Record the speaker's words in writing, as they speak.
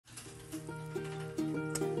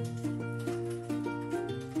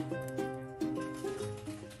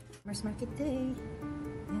First market day.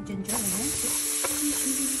 Ayan, dyan.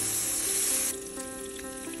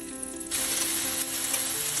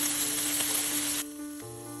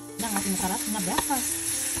 Ang ating sarap na breakfast.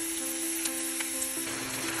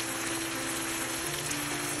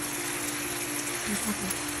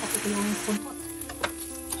 Tapos ito yung spoon pot.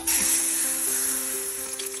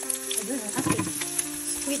 Ito yung asin.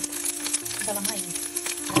 Squid. Dalamay.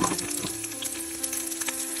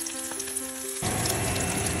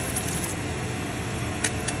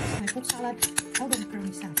 My fruit salad. Golden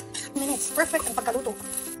curry salad. 2 minutes. Perfect ang pagkaluto.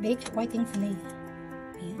 Baked whiting fillet.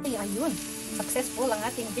 Ayan. Ayun. Successful ang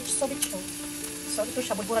ating bitso. So, ito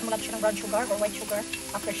siya. Bulburan mo lang siya ng brown sugar or white sugar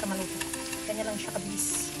after siya maluto. Ganyan lang siya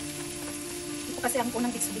kabilis. Ito kasi ang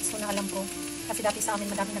unang bitso na alam ko. Kasi dati sa amin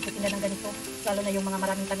madaming nagtitinda ng ganito. Lalo na yung mga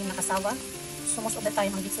maraming tanim na kasawa. So, most of the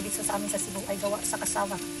time, ang bitso sa amin sa Cebu ay gawa sa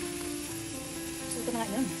kasawa. So, ito na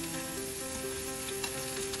nga yun.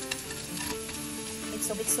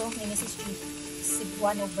 Bitso ni Mrs. G.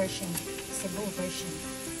 Cebuano version. Cebu version.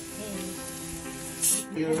 Hey.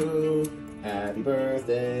 You. Happy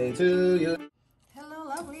birthday to you.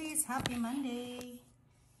 Hello lovelies! Happy Monday!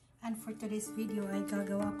 And for today's video ay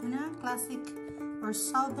gagawa ko na classic or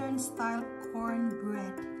southern style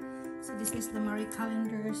cornbread. So this is the Marie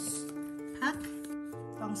Callender's pack.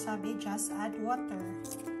 Ito ang sabi, just add water.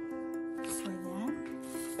 So yan.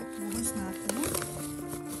 Buhos natin.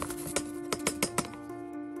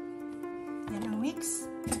 Yan ang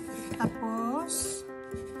mix. Tapos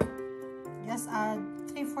just add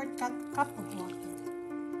 3/4 cup of water.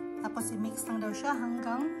 Tapos i-mix lang daw siya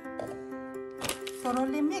hanggang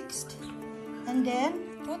thoroughly mixed. And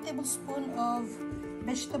then 2 tablespoons of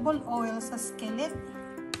vegetable oil sa skillet.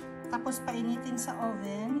 Tapos painitin sa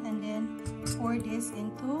oven and then pour this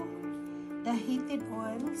into the heated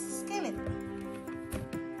oil skillet.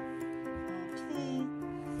 Okay.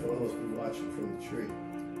 Someone must be watching from the tree.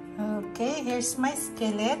 Okay, here's my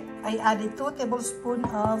skillet. I added 2 tablespoons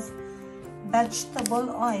of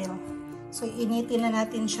vegetable oil. So, initin na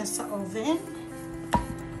natin siya sa oven.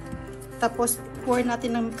 Tapos, pour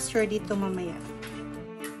natin ng mixture dito mamaya.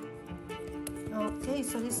 Okay,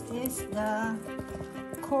 so this is the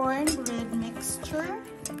cornbread mixture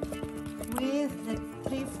with the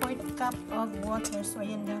 3/4 cup of water. So,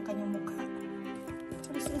 ayan lang kanyang mukha.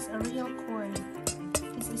 So, this is a real corn.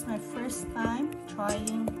 This is my first time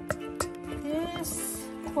trying this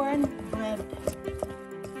cornbread.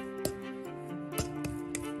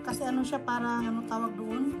 Kasi ano siya, parang ano tawag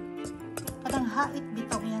doon? Parang hait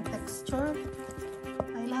bitaw yung texture.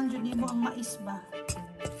 Kailangan dyan mo ang mais ba?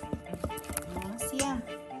 Siya.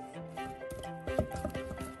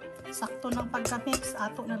 Sakto ng pagka-mix.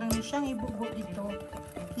 Ato na lang siyang ibubo dito.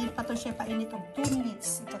 Hindi pa to siya painit og 2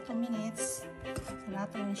 minutes. Ito 2 minutes.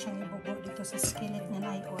 Ato na siyang ibubo dito sa skillet niya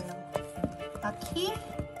na oil. Okay.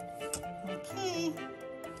 Okay.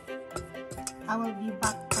 I will be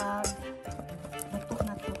back pag luto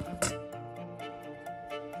na to.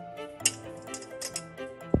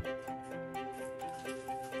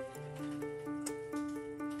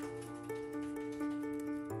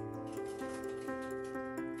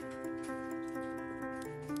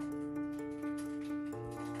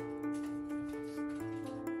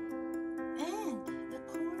 And the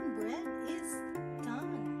cornbread is done.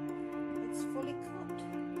 It's fully cooked.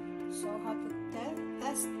 So how to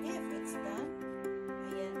test if it's done?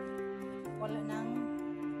 Ayan. Wala nang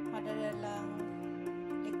madalalang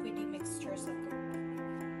liquidy mixture sa to.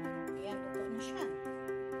 Ayan, luto na siya.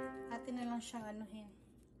 Atin na lang siyang anuhin.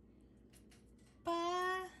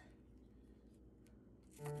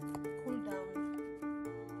 Cool down.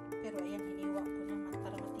 Pero ayan, hiniwa ko naman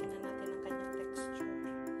para matingnan natin ang kanyang texture.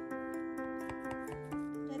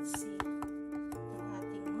 Let's see. Ang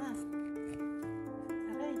ating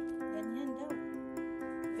aray, ganyan daw.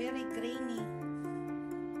 Very grainy.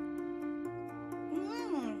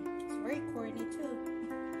 It's very corny too.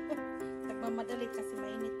 Nagmamadali kasi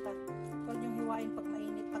mainit pa. Huwag niyong hiwain pag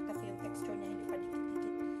mainit pa kasi yung texture niya hindi pa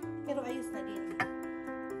dikit-dikit. Pero ayos na din.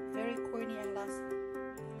 Very corny ang lasa.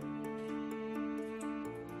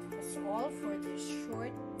 That's all for this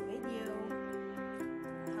short video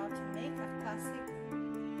on how to make a classic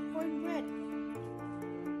cornbread.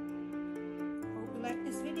 Hope you like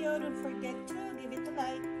this video. Don't forget to give it a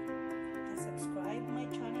like and subscribe my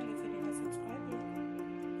channel if you didn't subscribe yet.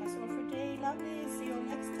 That's all for today. Love this. See you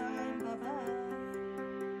next time. Bye bye.